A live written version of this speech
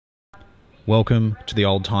Welcome to the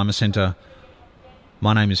Oldtimer Centre.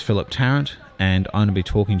 My name is Philip Tarrant and I'm going to be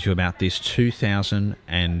talking to you about this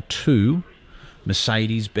 2002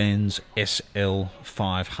 Mercedes-Benz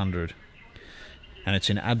SL500. And it's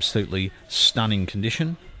in absolutely stunning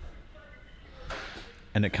condition.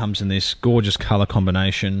 And it comes in this gorgeous colour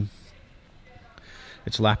combination.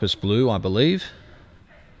 It's lapis blue, I believe,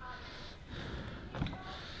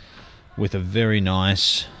 with a very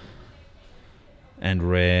nice and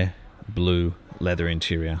rare blue leather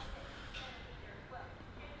interior.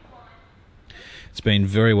 It's been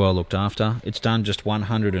very well looked after. It's done just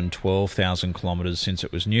 112,000 kilometres since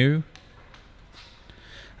it was new,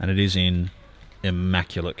 and it is in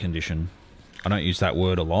immaculate condition. I don't use that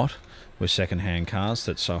word a lot with second-hand cars.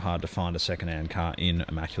 That's so hard to find a second-hand car in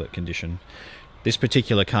immaculate condition. This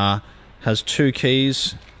particular car has 2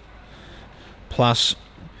 keys plus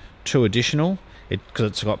 2 additional,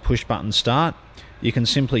 because it's got push-button start. You can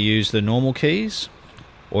simply use the normal keys,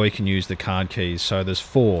 or you can use the card keys. So there's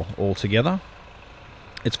 4 altogether.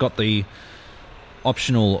 It's got the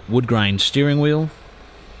optional wood grain steering wheel.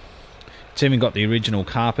 It's even got the original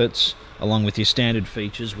carpets, along with your standard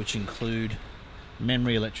features, which include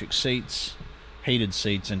memory electric seats, heated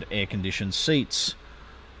seats, and air-conditioned seats.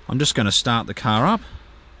 I'm just going to start the car up.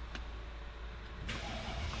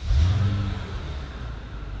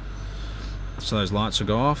 So those lights will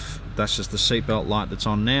go off. That's just the seatbelt light that's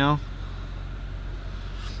on now.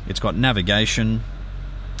 It's got navigation.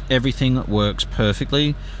 Everything works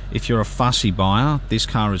perfectly. If you're a fussy buyer, this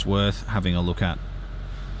car is worth having a look at.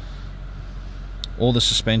 All the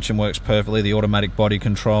suspension works perfectly, the automatic body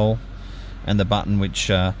control, and the button which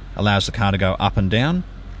allows the car to go up and down.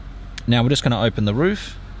 Now we're just going to open the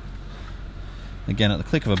roof. Again, at the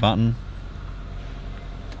click of a button,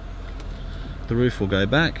 the roof will go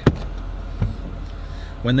back.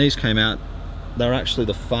 When these came out, they're actually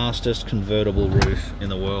the fastest convertible roof in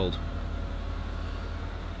the world.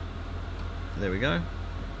 There we go.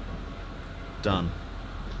 Done.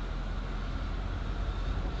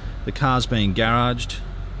 The car's being garaged,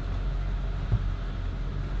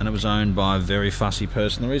 and it was owned by a very fussy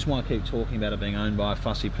person. The reason why I keep talking about it being owned by a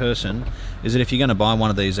fussy person is that if you're going to buy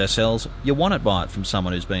one of these SLs, you want to buy it from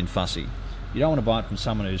someone who's been fussy. You don't want to buy it from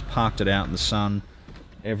someone who's parked it out in the sun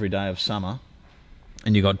every day of summer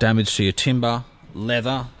and you got damage to your timber,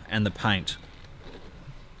 leather, and the paint.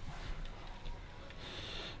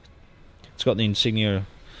 It's got the insignia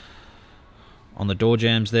on the door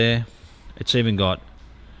jambs there. It's even got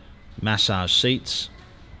massage seats,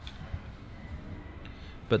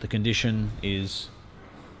 but the condition is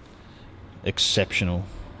exceptional.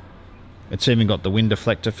 It's even got the wind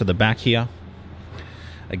deflector for the back here.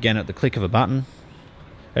 Again, at the click of a button,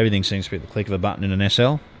 everything seems to be at the click of a button in an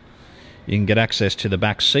SL. You can get access to the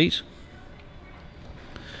back seat.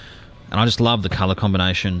 And I just love the colour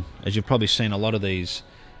combination. As you've probably seen, a lot of these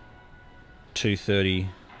 230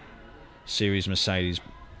 series Mercedes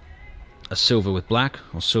are silver with black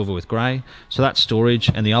or silver with grey. So that's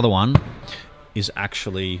storage, and the other one is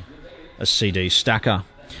actually a CD stacker.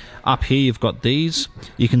 Up here you've got these.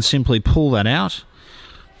 You can simply pull that out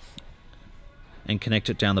and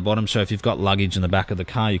connect it down the bottom, so if you've got luggage in the back of the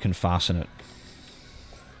car, you can fasten it.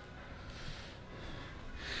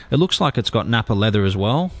 It looks like it's got Nappa leather as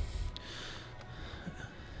well.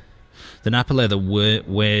 The Nappa leather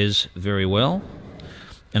wears very well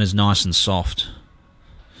and is nice and soft.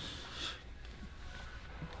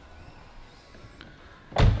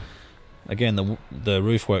 Again, the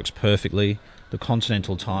roof works perfectly. The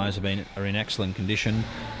Continental tyres are in excellent condition.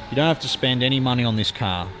 You don't have to spend any money on this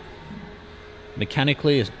car.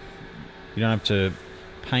 Mechanically, you don't have to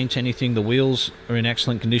paint anything. The wheels are in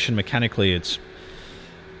excellent condition. Mechanically, it's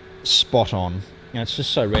spot on. It's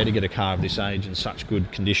just so rare to get a car of this age in such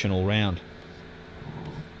good condition all round.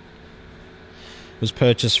 It was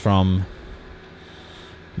purchased from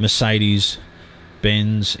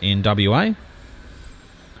Mercedes-Benz in WA.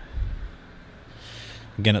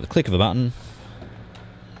 Again, at the click of a button.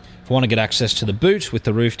 If I want to get access to the boot with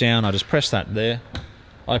the roof down, I just press that there,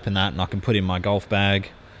 open that, and I can put in my golf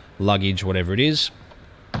bag, luggage, whatever it is.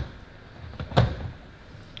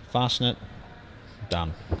 Fasten it.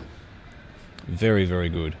 Done. Very, very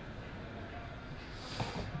good.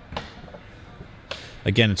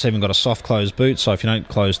 Again, it's even got a soft close boot, so if you don't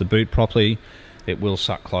close the boot properly, it will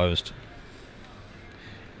suck closed.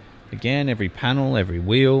 Again, every panel, every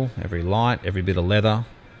wheel, every light, every bit of leather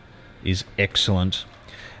is excellent.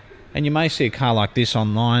 And you may see a car like this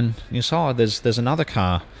online, and you say, oh, there's another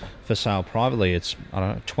car for sale privately. It's, I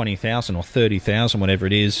don't know, 20,000 or 30,000, whatever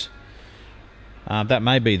it is. That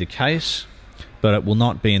may be the case, but it will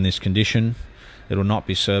not be in this condition. It'll not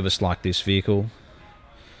be serviced like this vehicle,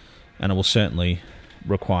 and it will certainly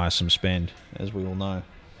require some spend, as we all know.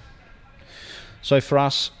 So for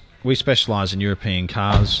us, we specialise in European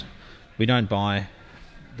cars. We don't buy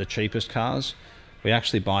the cheapest cars. We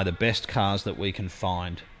actually buy the best cars that we can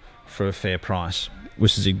find for a fair price,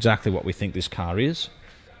 which is exactly what we think this car is.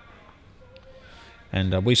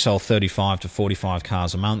 And we sell 35 to 45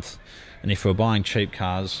 cars a month, and if we're buying cheap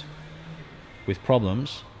cars with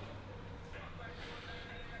problems,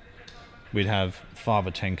 we'd have 5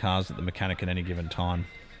 or 10 cars at the mechanic at any given time.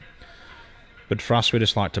 But for us, we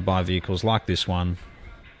just like to buy vehicles like this one,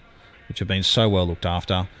 which have been so well looked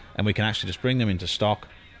after, and we can actually just bring them into stock,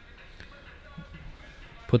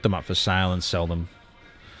 put them up for sale and sell them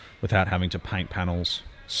without having to paint panels,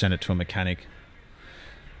 send it to a mechanic,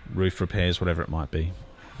 roof repairs, whatever it might be.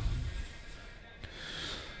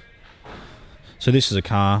 So this is a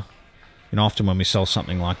car, and often when we sell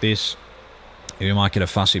something like this, you might get a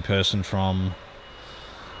fussy person from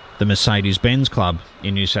the Mercedes-Benz Club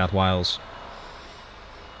in New South Wales.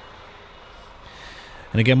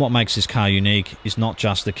 And again, what makes this car unique is not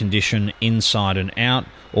just the condition inside and out,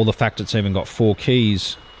 or the fact it's even got 4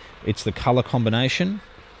 keys. It's the colour combination.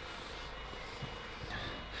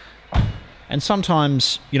 And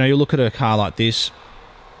sometimes, you know, you look at a car like this,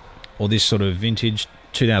 or this sort of vintage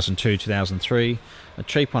 2002, 2003, a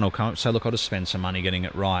cheap one will come up and say, look, I'll just spend some money getting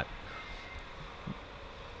it right.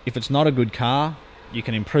 If it's not a good car, you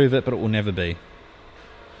can improve it, but it will never be.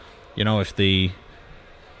 You know, if the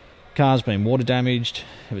car's been water damaged,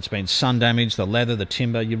 if it's been sun damaged, the leather, the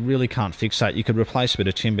timber, you really can't fix that. You could replace a bit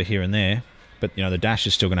of timber here and there, but you know, the dash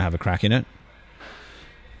is still going to have a crack in it.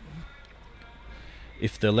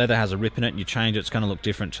 If the leather has a rip in it and you change it, it's going to look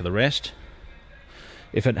different to the rest.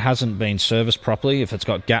 If it hasn't been serviced properly, if it's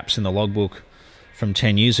got gaps in the logbook from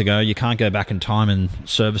 10 years ago, you can't go back in time and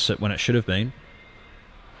service it when it should have been.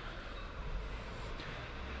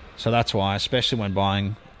 So that's why, especially when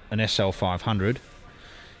buying an SL500,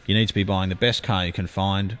 you need to be buying the best car you can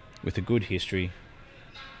find, with a good history,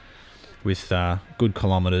 with good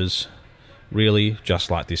kilometres, really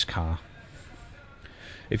just like this car.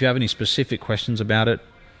 If you have any specific questions about it,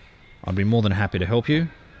 I'd be more than happy to help you.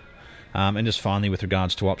 And just finally, with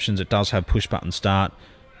regards to options, it does have push button start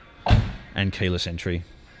and keyless entry.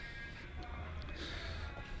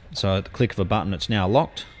 So at the click of a button, it's now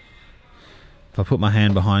locked. If I put my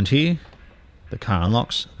hand behind here, the car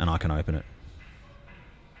unlocks and I can open it.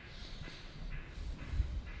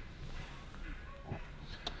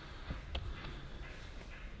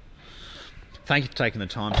 Thank you for taking the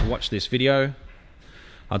time to watch this video.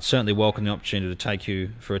 I'd certainly welcome the opportunity to take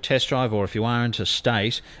you for a test drive, or if you are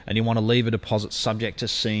interstate and you want to leave a deposit subject to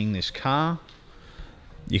seeing this car,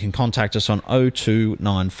 you can contact us on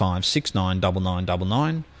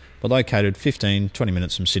 0295699999. We're located 15-20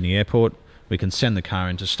 minutes from Sydney Airport. We can send the car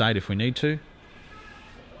interstate if we need to.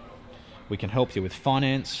 We can help you with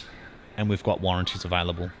finance, and we've got warranties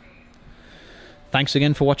available. Thanks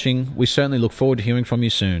again for watching. We certainly look forward to hearing from you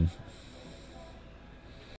soon.